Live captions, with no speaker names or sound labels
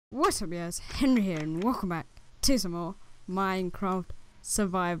What's up guys, Henry here and welcome back to some more Minecraft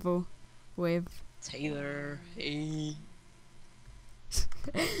survival with Taylor. Hey.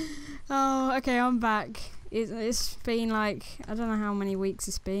 Oh, okay, I'm back. It's been like, I don't know how many weeks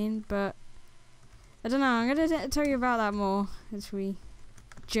it's been, but I don't know, I'm going to tell you about that more as we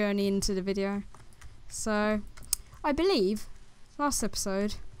journey into the video. So, I believe last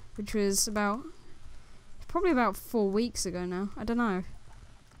episode, which was probably about 4 weeks ago now, I don't know.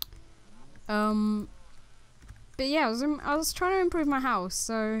 But yeah, I was trying to improve my house,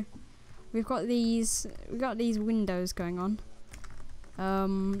 so we've got these windows going on.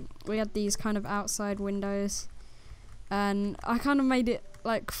 We had these kind of outside windows, and I kind of made it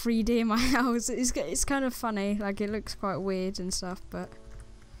like 3D in my house. It's kind of funny, like it looks quite weird and stuff, but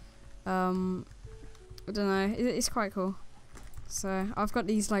I don't know, it's quite cool. So I've got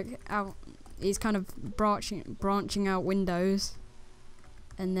these these kind of branching out windows.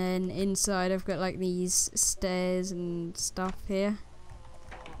 And then inside I've got like these stairs and stuff here.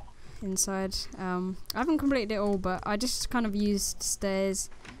 Inside, I haven't completed it all, but I just kind of used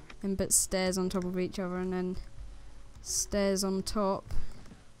stairs and put stairs on top of each other and then stairs on top.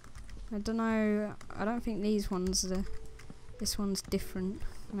 I don't know, I don't think these ones are, this one's different.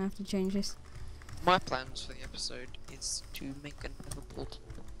 I'm gonna have to change this. My plans for the episode is to make a nether portal.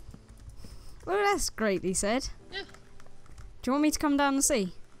 Well, that's greatly said. Yeah. Do you want me to come down and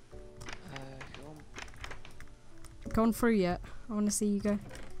see? If you want. Gone through yet? I want to see you go. I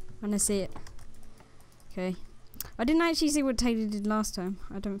want to see it. Okay. I didn't actually see what Taylor did last time.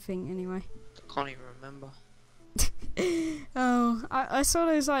 I don't think, anyway. I can't even remember. Oh, I saw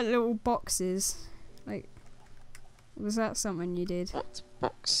those like little boxes. Like, was that something you did? What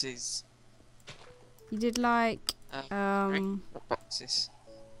boxes? You did like, What boxes?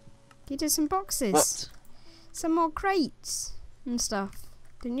 You did some boxes. What? Some more crates and stuff,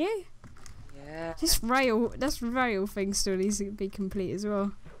 didn't you? Yeah. This rail thing still needs to be complete as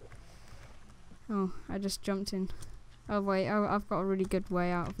well. Oh, I just jumped in. Oh wait, I've got a really good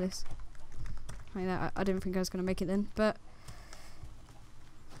way out of this. Like that, I didn't think I was gonna make it then, but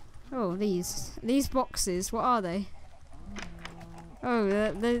oh, these boxes, what are they? Oh,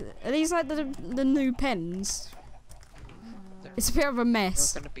 are these like the new pens? It's a bit of a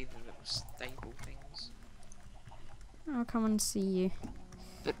mess. They're gonna be the little stable things. I'll come and see you.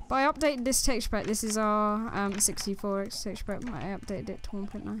 But I updated this texture pack. This is our 64x texture pack. I updated it to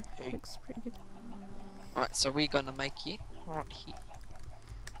 1.9. Looks pretty good. Alright, so we're gonna make it right here.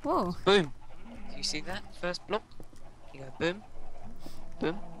 Whoa. Boom. Do you see that? First block. You go boom.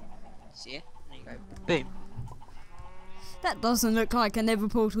 Boom. See it? And you go boom. That doesn't look like a nether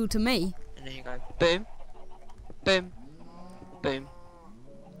portal to me. And then you go boom. Boom. Boom.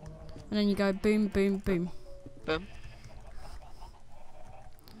 And then you go boom, boom, boom. Boom.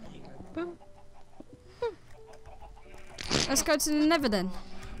 And you go boom. Boom. Let's go to the nether then.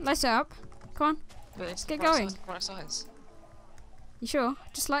 Light it up. Come on. But it's Get the right going. Size, right size. You sure?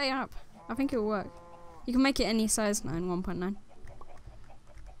 Just light it up. I think it'll work. You can make it any size now in 1.9.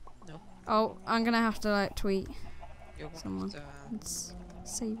 No. Oh, I'm gonna have to like tweet You're someone. to, Let's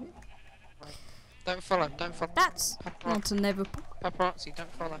save it. Don't follow. Don't follow. That's Paparazzi. not a nether. Paparazzi,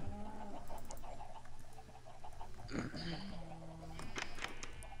 don't follow.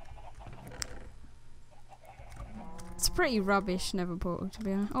 It's a pretty rubbish nether portal to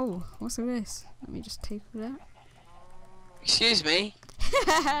be honest. Oh, what's all this? Let me just take all that. Excuse me.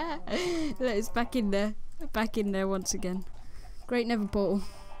 Look, it's back in there. Back in there once again. Great nether portal.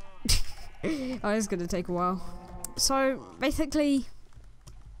 Oh, it's gonna take a while. So basically,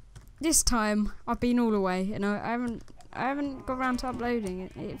 this time I've been all the way, and I haven't got around to uploading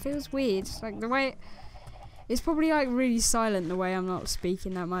it. It feels weird. Like the way it's probably like really silent the way I'm not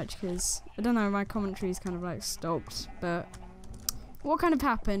speaking that much because I don't know, my commentary is kind of like stopped. But what kind of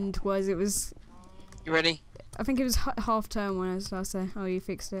happened was You ready? I think it was half term when I was last there. Oh, you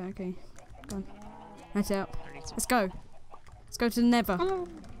fixed it. Okay, go on. Light it up. Let's go. Let's go to the nether.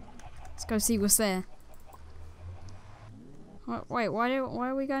 Let's go see what's there. Wait, why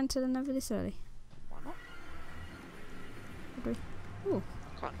are we going to the nether this early? Why not? Okay. Ooh.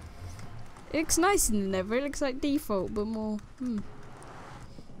 Can't. It looks nice in the nether. It looks like default, but more. Me.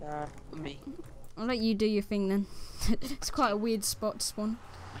 I'll let you do your thing then. It's quite a weird spot to spawn.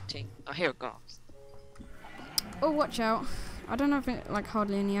 My team. I hear a ghast. Oh, watch out. I don't know if it like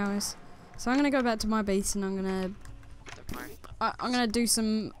hardly any hours. So I'm gonna go back to my base and I'm gonna do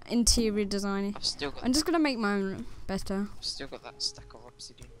some interior designing. I've still got. I'm just gonna make my own better. I've still got that stack of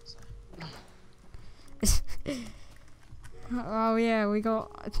obsidian. So. Oh yeah, we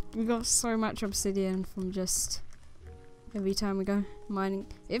got so much obsidian from just every time we go mining.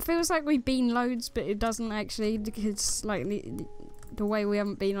 It feels like we've been loads, but it doesn't actually, because like the way we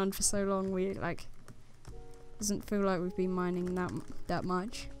haven't been on for so long, we like doesn't feel like we've been mining that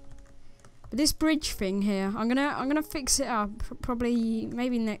much. But this bridge thing here, I'm gonna fix it up probably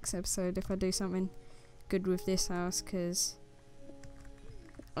maybe next episode if I do something good with this house, because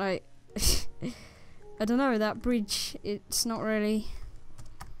like I don't know, that bridge, it's not really.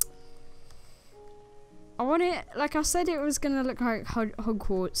 I want it, like I said, it was gonna look like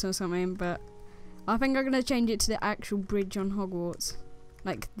Hogwarts or something, but I think I'm gonna change it to the actual bridge on Hogwarts,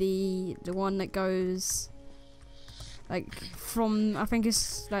 like the one that goes like from, I think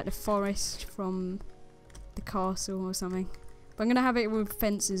it's like the forest from the castle or something. But I'm gonna have it with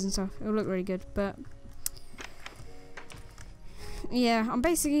fences and stuff. It'll look really good. But yeah, I'm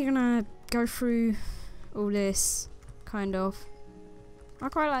basically gonna go through all this, kind of. I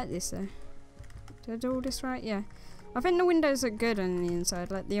quite like this though. Did I do all this right? Yeah. I think the windows look good on the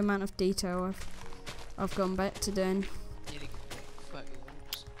inside, like the amount of detail I've gone back to doing.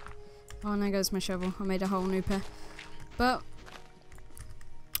 Oh, and there goes my shovel. I made a whole new pair. But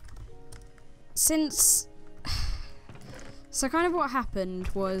since, so kind of what happened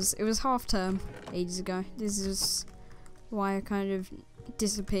was, it was half term ages ago. This is why I kind of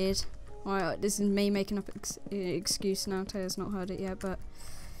disappeared. Well, this is me making up excuse now. Taylor's not heard it yet, but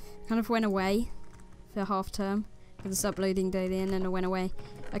kind of went away for half term. I was uploading daily and then I went away.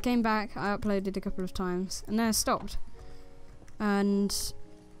 I came back, I uploaded a couple of times, and then I stopped. And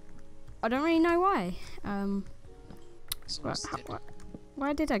I don't really know why.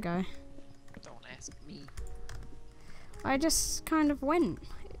 Why did I go? Don't ask me. I just kind of went.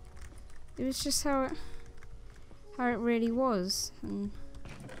 It was just how it really was, and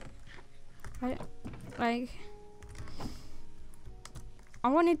I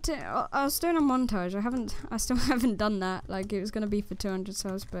wanted to. I was doing a montage. I still haven't done that. Like, it was gonna be for 200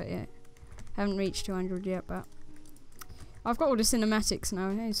 subs, but yeah, haven't reached 200 yet. But I've got all the cinematics now.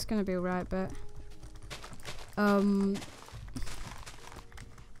 It's gonna be alright. But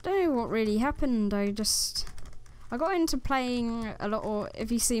don't know what really happened. I got into playing a lot, or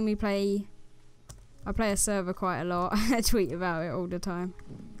if you see me play, I play a server quite a lot. I tweet about it all the time.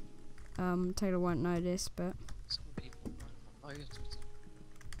 Taylor won't know this, but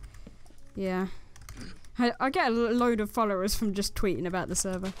yeah, I get a load of followers from just tweeting about the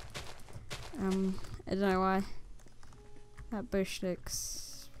server. I don't know why. That bush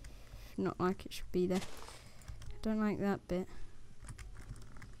looks not like it should be there. I don't like that bit.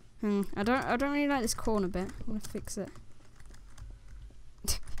 I don't really like this corner bit. I'm gonna fix it.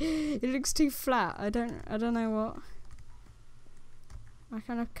 It looks too flat. I don't know what. I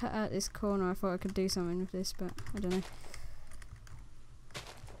kind of cut out this corner. I thought I could do something with this, but I don't know.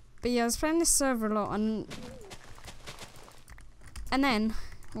 But yeah, I was playing this server a lot, and then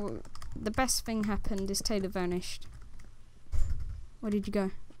the best thing happened is Taylor vanished. Where did you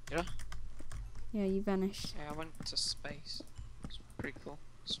go? Yeah. Yeah, you vanished. Yeah, I went to space. It's pretty cool.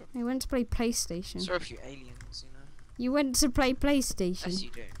 You went to play PlayStation. Saw a few aliens, you know. You went to play PlayStation? Yes, you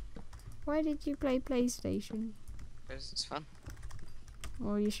do. Why did you play PlayStation? Because it's fun.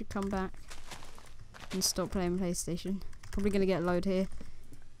 Well, you should come back and stop playing PlayStation. Probably gonna get a load here,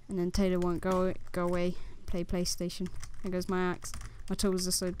 and then Taylor won't go away and play PlayStation. There goes my axe. My tools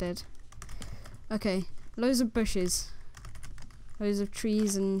are so dead. Okay, loads of bushes. Loads of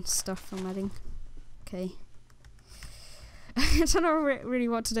trees and stuff I'm adding. Okay. I don't know really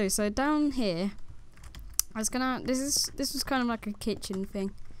what to do. So down here, I was gonna. This was kind of like a kitchen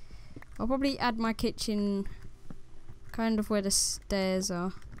thing. I'll probably add my kitchen kind of where the stairs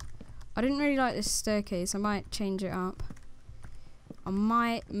are. I didn't really like this staircase. I might change it up. I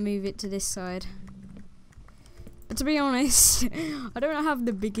might move it to this side. But to be honest, I don't have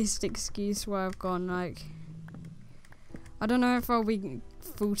the biggest excuse why I've gone. Like, I don't know if I'll be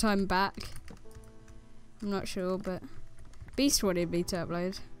full-time back. I'm not sure, but Beast wanted me to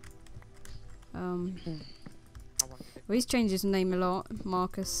upload. Well, he's changed his name a lot,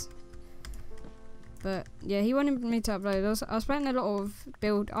 Marcus. But yeah, he wanted me to upload. I was playing a lot of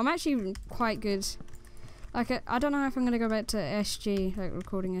build. I'm actually quite good. Like, I don't know if I'm gonna go back to SG, like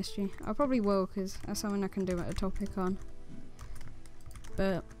recording SG. I probably will, because that's something I can do at a topic on.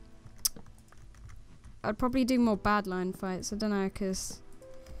 But I'd probably do more badline fights. I don't know, because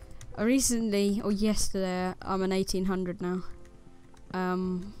I recently, or yesterday, I'm an 1800 now.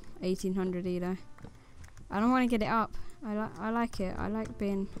 1800 Edo. I don't want to get it up. I like it. I like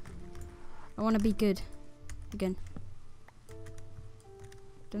being. I want to be good again.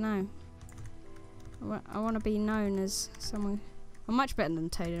 Don't know. I want to be known as someone. I'm much better than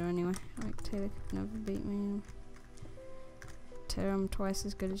Taylor anyway. Like, Taylor could never beat me. I'm twice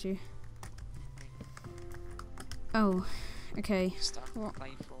as good as you. Oh, okay. Started What? to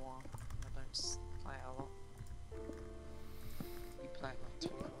play for a while. I don't play it a lot. You play it like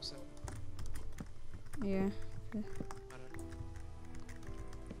 24/7. Yeah. I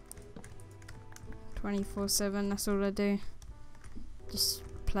don't. 24/7, that's all I do. Just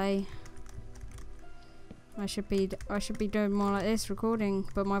play. I should be doing more like this, recording,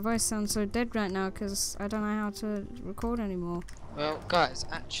 but my voice sounds so dead right now because I don't know how to record anymore. Well, guys,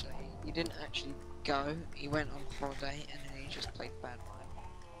 actually, he didn't actually go. He went on holiday and then he just played bad life.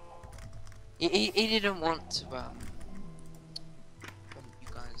 He didn't want to want you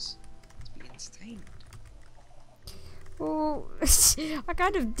guys to be entertained. Well, I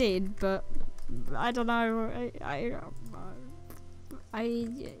kind of did, but I don't know.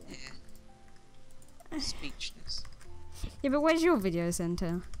 Yeah. Speechless. Yeah, but where's your video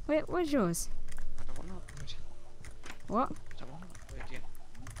center? Where's yours? I don't want to upload. What? I don't want to upload yet.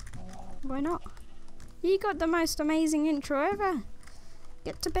 Why not? You got the most amazing intro ever.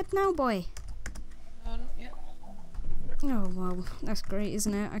 Get to bed now, boy. Not yet. Oh well, that's great,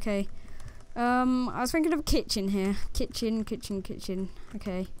 isn't it? Okay. I was thinking of a kitchen here. Kitchen.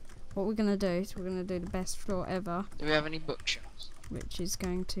 Okay. What we're gonna do is we're gonna do the best floor ever, Do we have any bookshelves? which is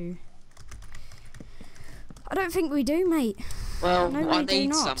going to. I don't think we do, mate. Well, No, I we do need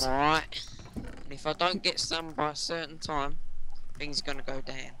not. some, alright? And if I don't get some by a certain time, things are gonna go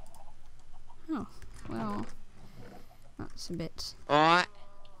down. Oh, well, that's a bit Alright?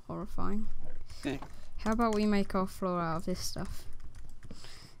 horrifying. Okay. How about we make our floor out of this stuff?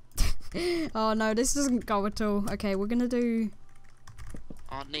 Oh no, this doesn't go at all. Okay, we're gonna do.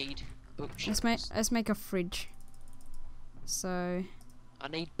 I need bookshelves. Let's make a fridge. So I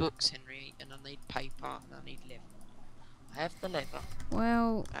need books, Henry, and I need paper, and I need leather. I have the leather.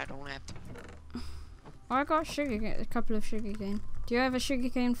 well, I don't have to. I got a couple of sugarcane. Do you have a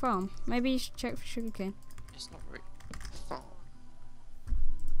sugarcane farm? Maybe you should check for sugarcane. It's not really farm.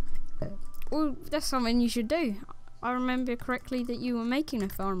 Well, that's something you should do. I remember correctly that you were making a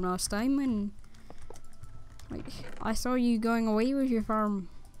farm last time, and like I saw you going away with your farm,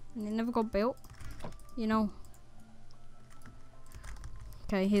 and it never got built. You know.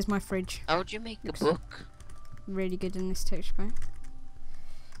 Okay, here's my fridge. How would you make a book? Really good in this texture pack.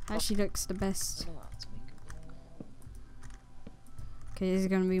 Actually looks the best. I don't know how to make a book. Okay, this is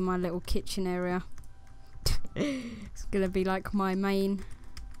gonna be my little kitchen area. It's gonna be like my main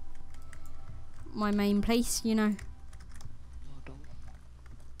place, you know. No, don't.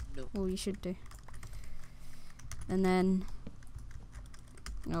 No. Well, you should do. And then,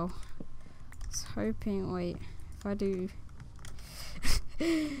 oh, I was hoping. Wait, if I do.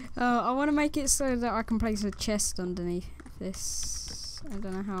 I want to make it so that I can place a chest underneath this. I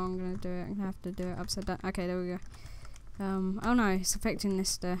don't know how I'm gonna do it. I'm gonna have to do it upside down. Okay, there we go. Oh no, it's affecting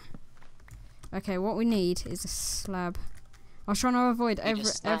this there. Okay, what we need is a slab. I was trying to avoid every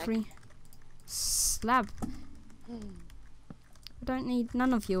slab. I don't need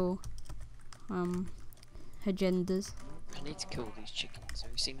none of your agendas. I need to kill these chickens.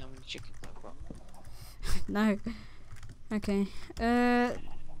 Have you seen how many chickens I've got? No. Okay.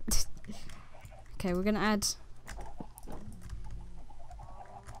 Okay, we're gonna add.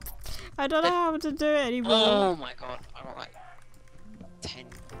 I don't know how to do it anymore. Oh my god, I got like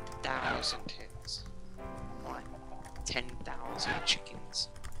 10,000 hits. Like 10,000 chickens.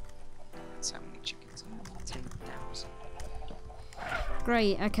 That's how many chickens I have. 10,000.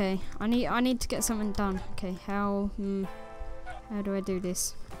 Great. Okay. I need to get something done. Okay. How do I do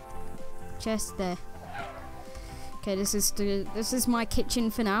this? Chest there. Okay. This is my kitchen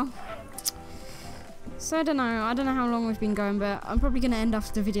for now. So I don't know how long we've been going, but I'm probably gonna end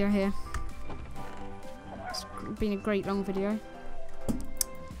off the video here. It's been a great long video.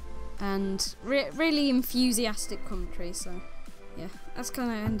 And really enthusiastic commentary, so yeah, that's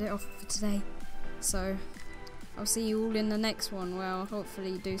gonna end it off for today. So I'll see you all in the next one where I'll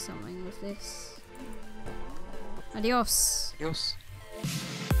hopefully do something with this. Adios. Adios.